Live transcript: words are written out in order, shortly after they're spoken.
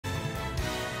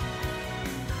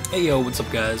Hey yo, what's up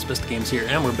guys, bestatgames here,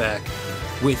 and we're back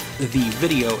with the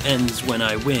video ends when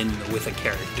I win with a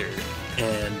character.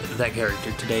 And that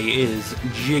character today is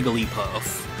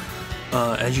Jigglypuff.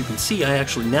 As you can see, I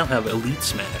actually now have Elite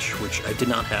Smash, which I did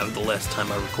not have the last time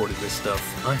I recorded this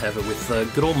stuff. I have it with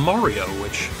good old Mario,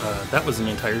 which that was an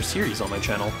entire series on my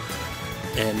channel.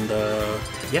 And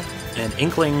yeah, and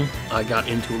Inkling, I got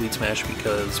into Elite Smash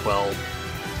because, well,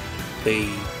 they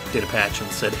did a patch and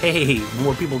said, hey,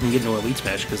 more people can get into Elite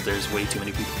Smash because there's way too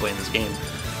many people playing this game.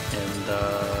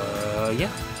 And yeah,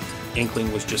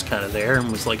 Inkling was just kind of there and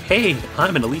was like, hey,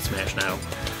 I'm in Elite Smash now.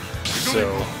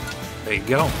 So there you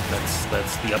go, that's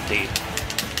the update.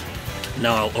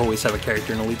 Now I'll always have a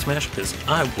character in Elite Smash because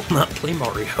I will not play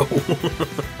Mario.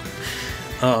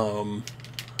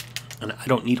 And I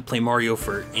don't need to play Mario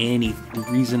for any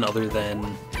reason other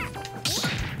than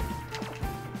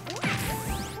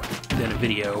a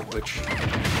video, which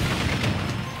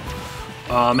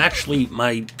actually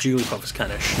my Jigglypuff is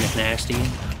kind of nasty.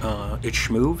 It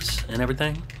schmoves and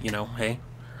everything, you know, hey.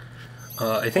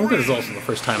 I think this is also the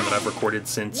first time that I've recorded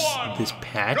since this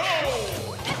patch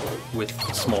with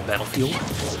Small Battlefield.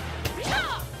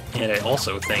 And I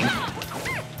also think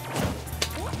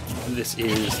this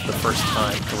is the first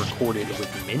time I recorded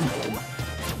with Min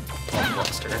on the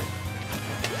roster.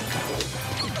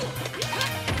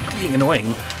 Being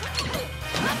annoying.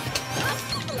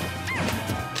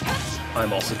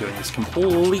 I'm also doing this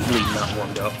completely not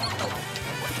warmed up,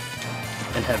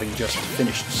 and having just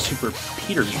finished Super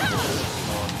Peter Musical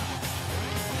on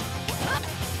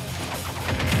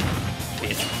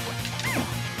bitch.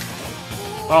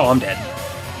 Oh, I'm dead.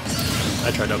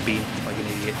 I tried to beat like an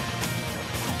idiot.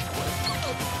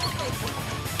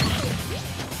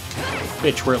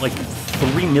 Bitch, we're at like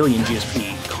 3 million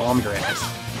GSP. Calm your ass.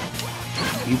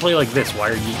 If you play like this, why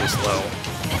are you this low?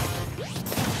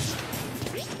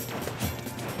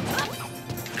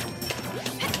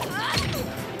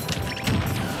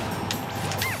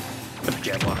 Put a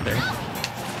jab block there.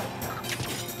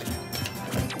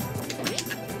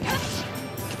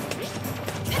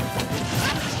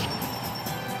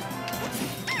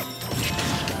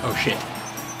 Oh shit.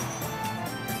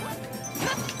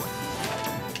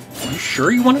 Are you sure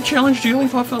you want to challenge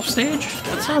Jigglypuff off stage?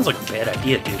 That sounds like a bad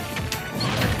idea, dude.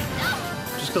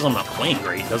 Just because I'm not playing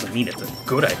great doesn't mean it's a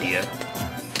good idea.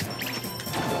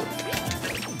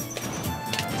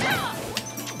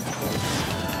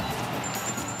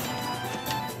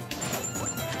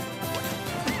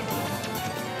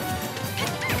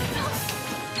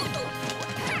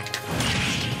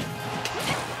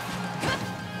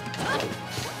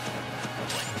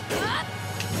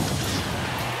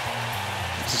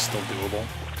 This is still doable.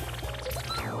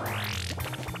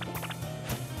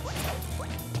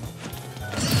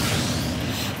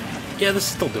 Yeah, this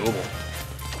is still doable.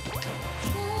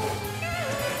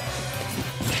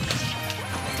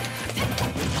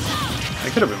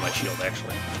 That could have been my shield,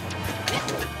 actually.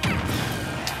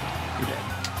 You're dead.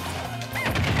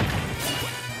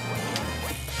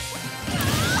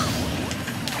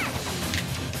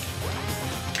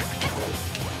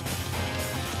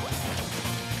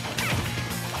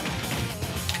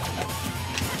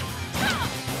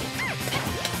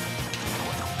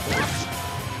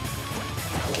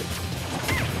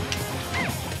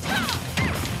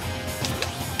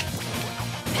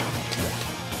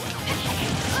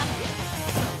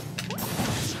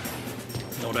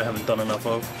 What I haven't done enough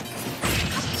of.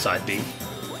 Side B.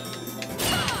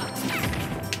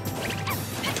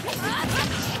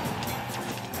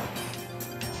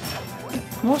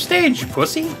 Come off stage, you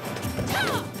pussy!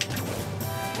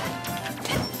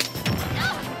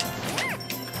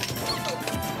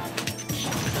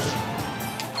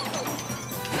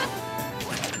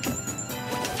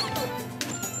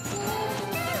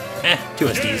 Two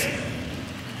SDs.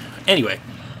 Anyway.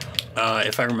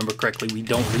 If I remember correctly, we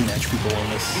don't rematch people on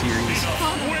this series.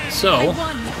 So,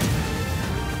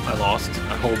 I lost.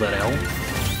 I hold that L.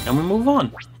 And we move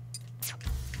on.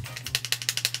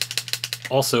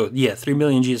 Also, yeah, 3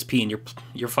 million GSP and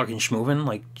you're fucking schmoving?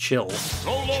 Like, chill.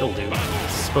 Chill, dude.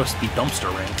 It's supposed to be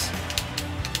dumpster ranks.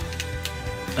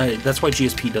 That's why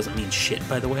GSP doesn't mean shit,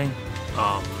 by the way.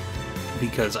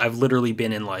 Because I've literally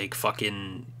been in, like,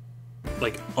 fucking,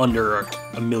 like, under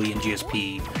a million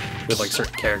GSP with like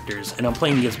certain characters, and I'm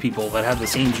playing against people that have the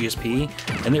same GSP,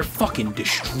 and they're fucking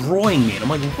destroying me, and I'm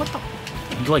like, what the?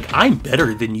 Like, I'm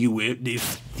better than you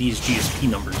if these GSP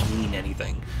numbers mean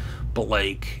anything, but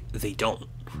like, they don't.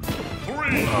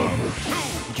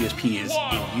 GSP is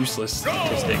a useless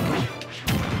statistic.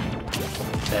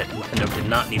 that Nintendo did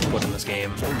not need to put in this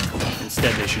game.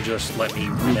 Instead, they should just let me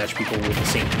rematch people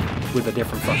with a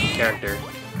different fucking character,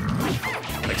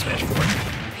 like Smash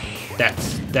 4.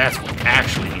 That's what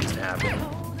actually needs to happen.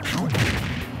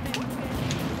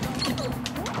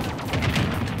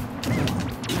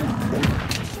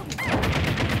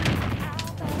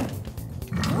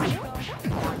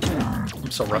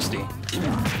 I'm so rusty.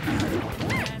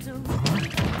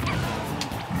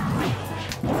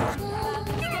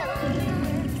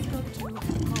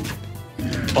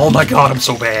 Oh my god, I'm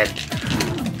so bad.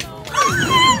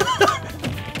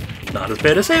 Not as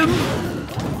bad as him.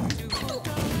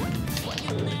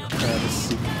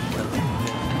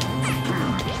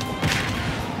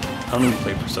 I don't even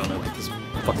play Persona with this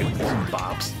fucking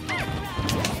bops.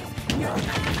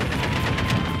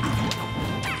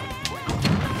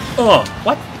 Oh,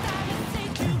 what?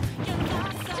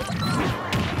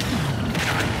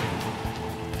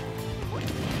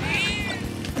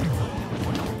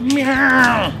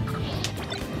 Meow!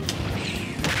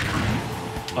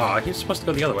 Oh, he was supposed to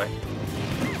go the other way.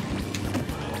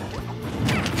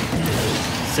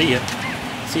 See ya.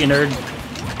 See ya, nerd.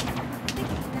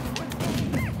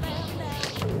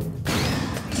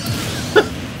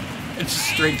 It just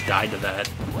straight died to that.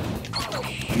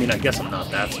 I mean, I guess I'm not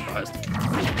that surprised.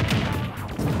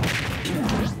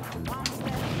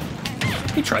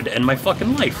 He tried to end my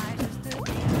fucking life.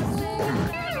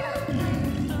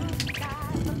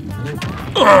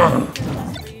 Ugh.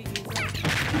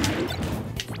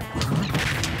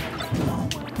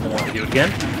 Don't let me do it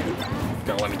again.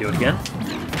 Don't let me do it again.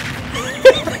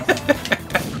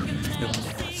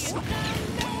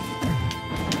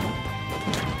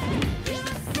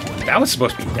 That was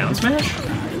supposed to be down smash?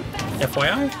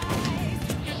 FYI?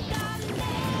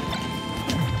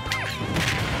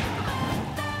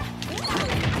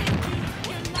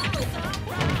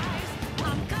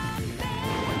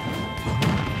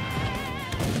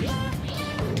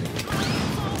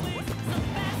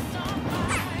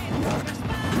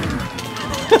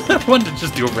 I wanted to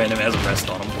just do a random as rest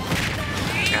on him.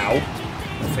 Ow.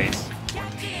 My face.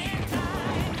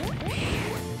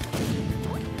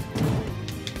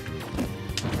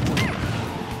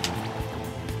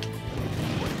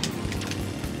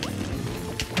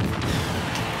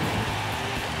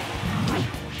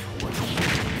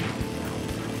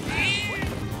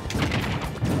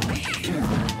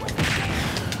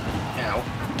 Ow.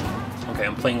 Okay,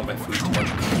 I'm playing with my food too much.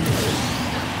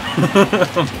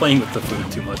 I'm playing with the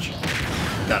food too much.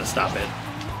 Gotta stop it.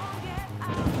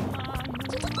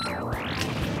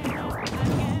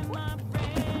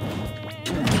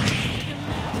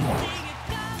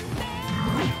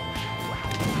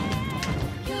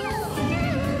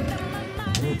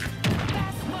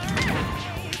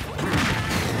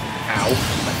 Ow,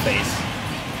 my face.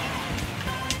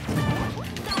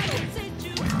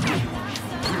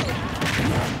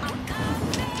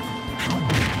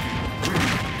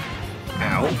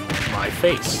 My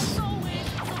face.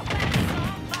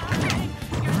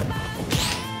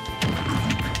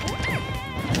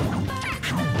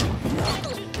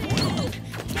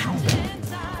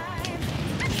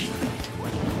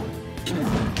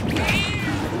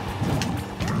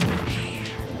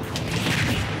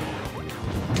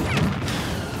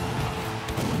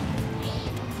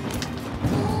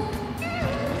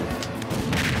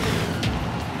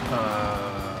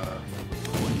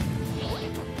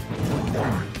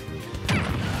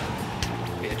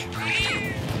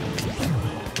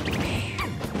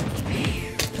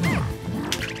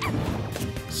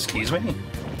 Excuse me?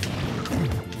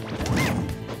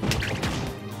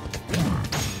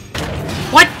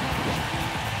 What?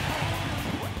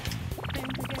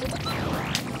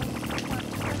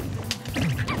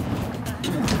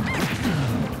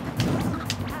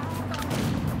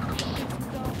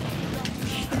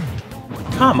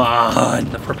 Come on,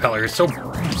 the propeller is so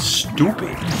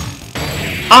stupid.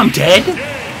 I'm dead?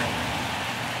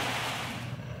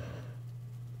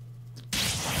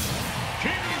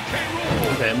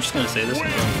 Okay, I'm just gonna say this in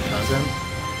content.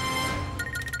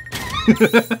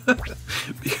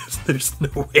 Because there's no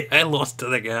way I lost to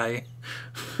the guy.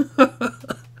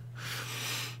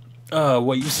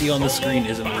 What you see on the screen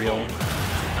isn't real.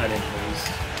 I didn't lose.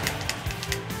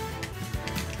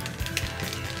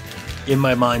 In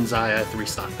my mind's eye, I have to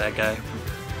restock that guy.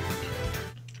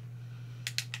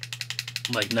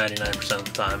 Like 99% of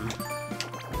the time.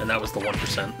 And that was the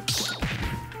 1%.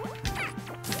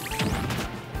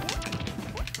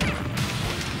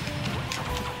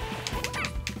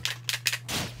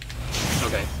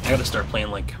 Okay, I gotta start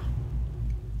playing like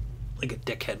a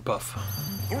dickhead buff.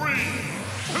 3, 2,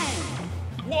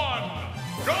 1,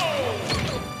 go!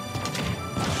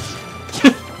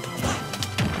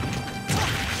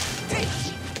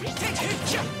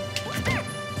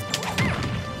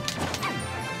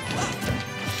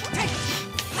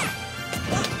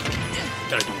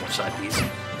 side piece.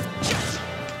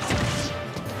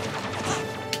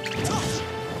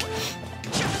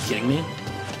 Kidding me?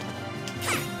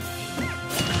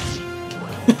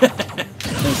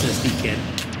 SSD kid.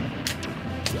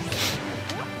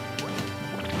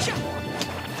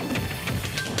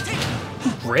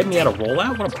 Grab me out of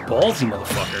rollout? What a ballsy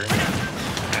motherfucker.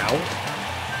 Ow.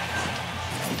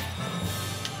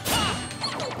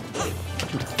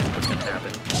 What's gonna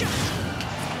happen?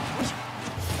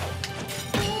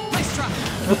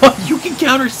 What? You can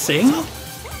counter sing?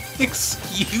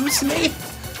 Excuse me?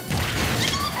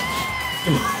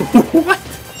 What?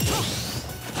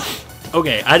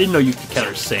 Okay, I didn't know you could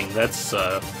counter sing. That's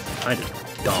kind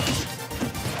of dumb.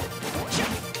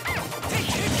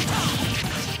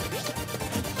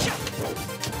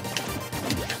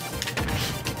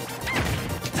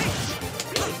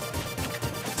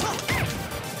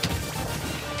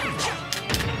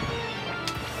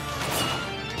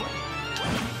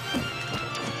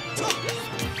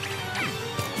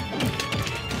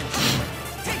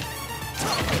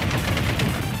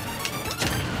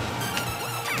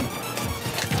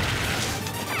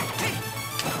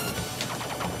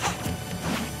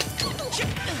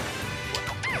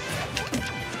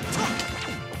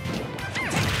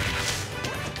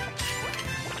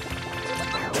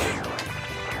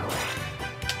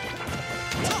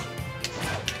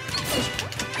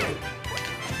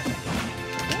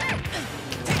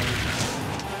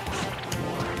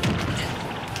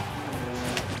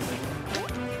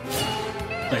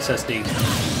 Nice SD.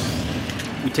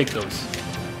 We take those.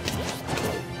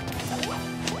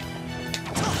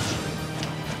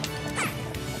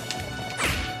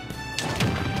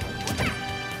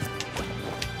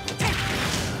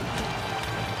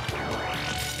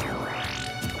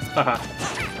 Haha.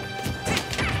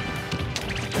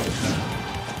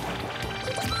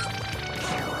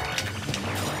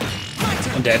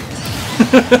 I'm dead.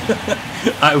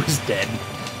 I was dead.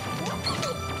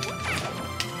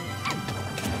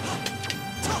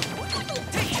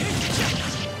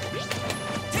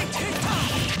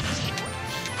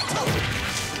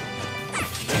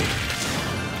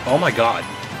 Oh my god.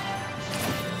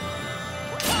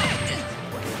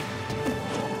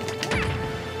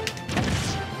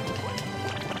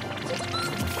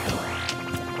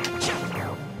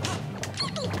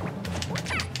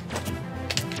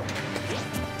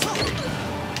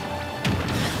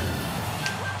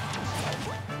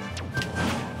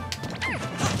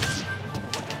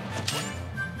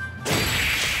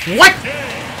 What?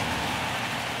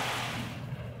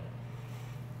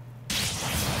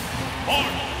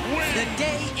 The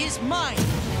day is mine.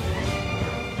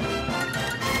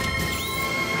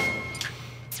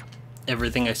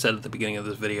 Everything I said at the beginning of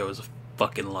this video is a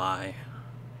fucking lie.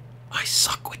 I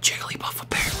suck with Jigglypuff,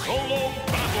 apparently.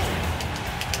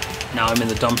 Now I'm in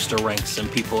the dumpster ranks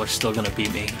and people are still gonna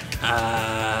beat me.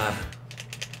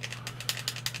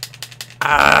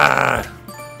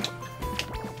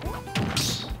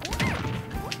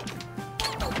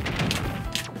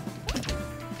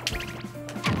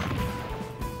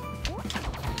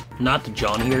 Not to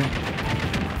John here,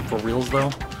 for reals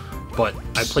though, but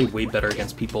I play way better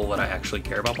against people that I actually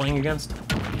care about playing against.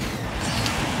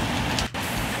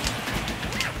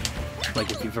 Like,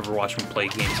 if you've ever watched me play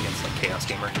games against, like, Chaos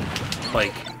Gamer,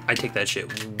 like, I take that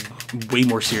shit way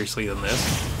more seriously than this.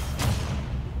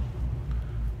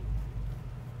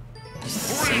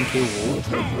 Same rule?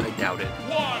 I doubt it.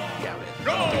 Doubt it.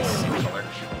 I don't think it's the same color.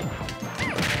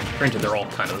 Granted, they're all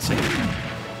kind of the same.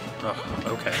 Oh,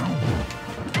 okay.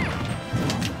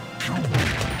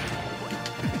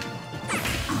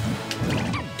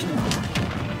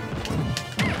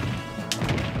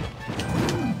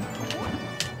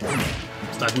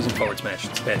 Stop using forward smash,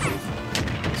 it's a bad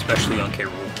move. Especially on K.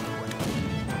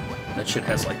 Rool. That shit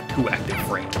has like 2 active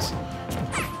frames.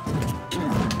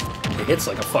 It hits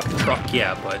like a fucking truck,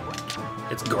 yeah, but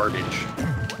it's garbage.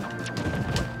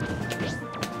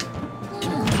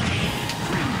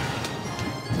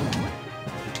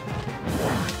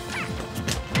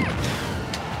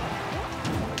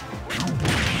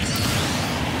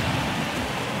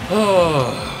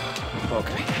 Oh,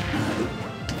 okay.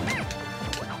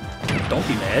 Don't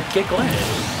be mad, get glad.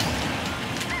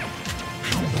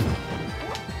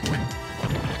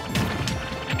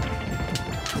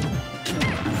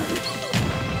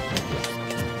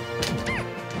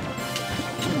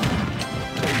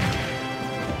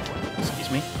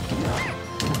 Excuse me.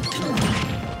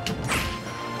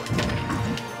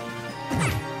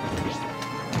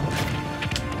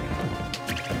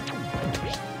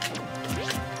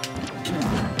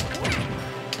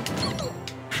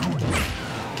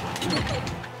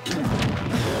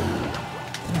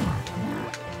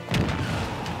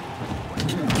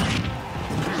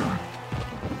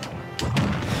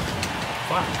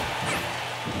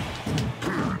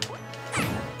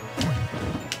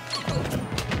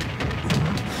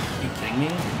 me.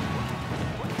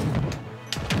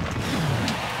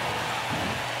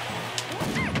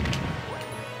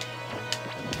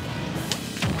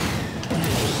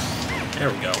 There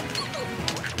we go.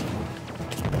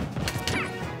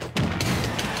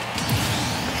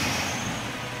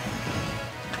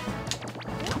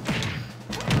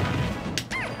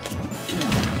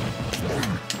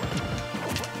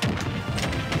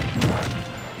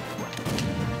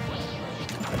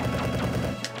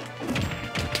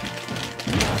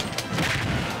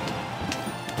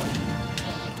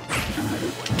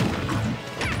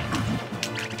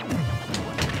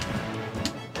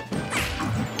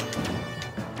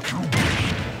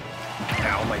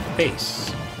 Ow, my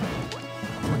face.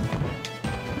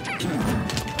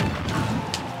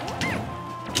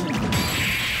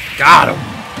 Got him!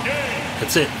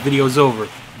 That's it. Video's over.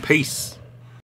 Peace.